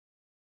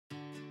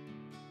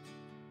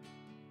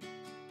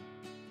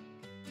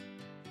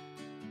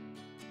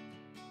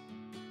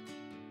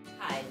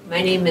Hi,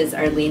 my name is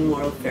Arleen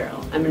More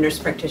O'Ferrall. I'm a nurse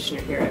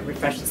practitioner here at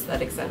Refresh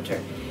Aesthetic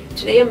Center.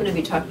 Today I'm going to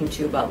be talking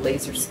to you about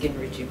laser skin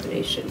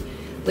rejuvenation.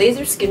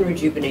 Laser skin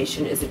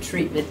rejuvenation is a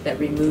treatment that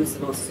removes the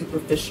most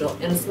superficial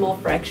and a small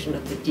fraction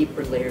of the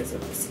deeper layers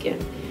of the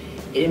skin.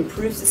 It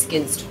improves the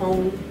skin's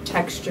tone,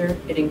 texture,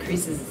 it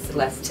increases its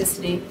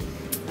elasticity,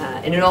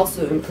 and it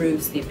also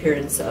improves the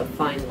appearance of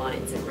fine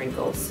lines and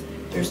wrinkles.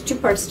 There's two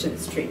parts to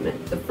this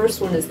treatment. The first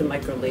one is the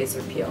micro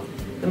laser peel.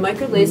 The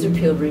micro laser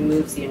peel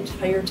removes the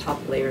entire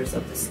top layers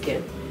of the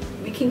skin.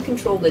 We can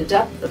control the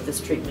depth of this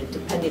treatment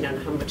depending on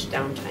how much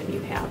downtime you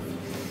have.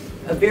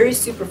 A very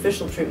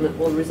superficial treatment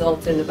will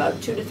result in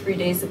about 2 to 3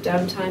 days of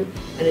downtime,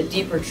 and a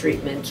deeper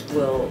treatment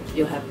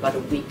you'll have about a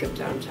week of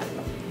downtime.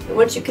 And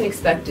what you can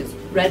expect is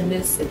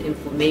redness and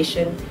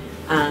inflammation,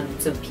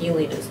 some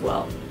peeling as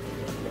well.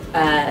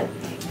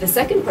 The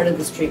second part of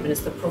this treatment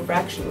is the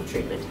profractional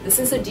treatment. This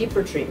is a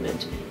deeper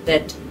treatment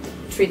that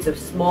treats a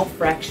small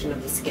fraction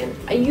of the skin.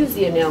 I use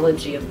the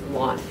analogy of the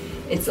lawn.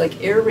 It's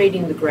like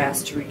aerating the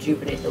grass to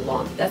rejuvenate the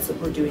lawn. That's what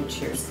we're doing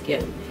to your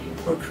skin.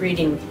 We're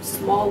creating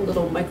small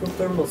little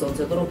microthermal zones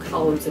or little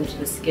columns into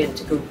the skin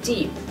to go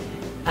deep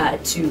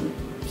to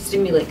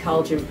stimulate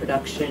collagen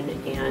production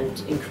and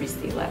increase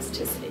the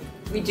elasticity.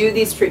 We do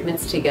these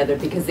treatments together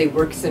because they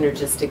work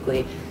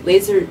synergistically.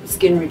 Laser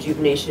skin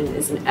rejuvenation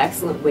is an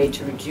excellent way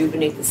to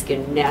rejuvenate the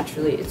skin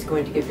naturally. It's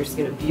going to give your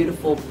skin a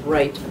beautiful,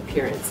 bright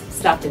appearance.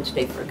 Stop in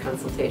today for a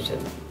consultation.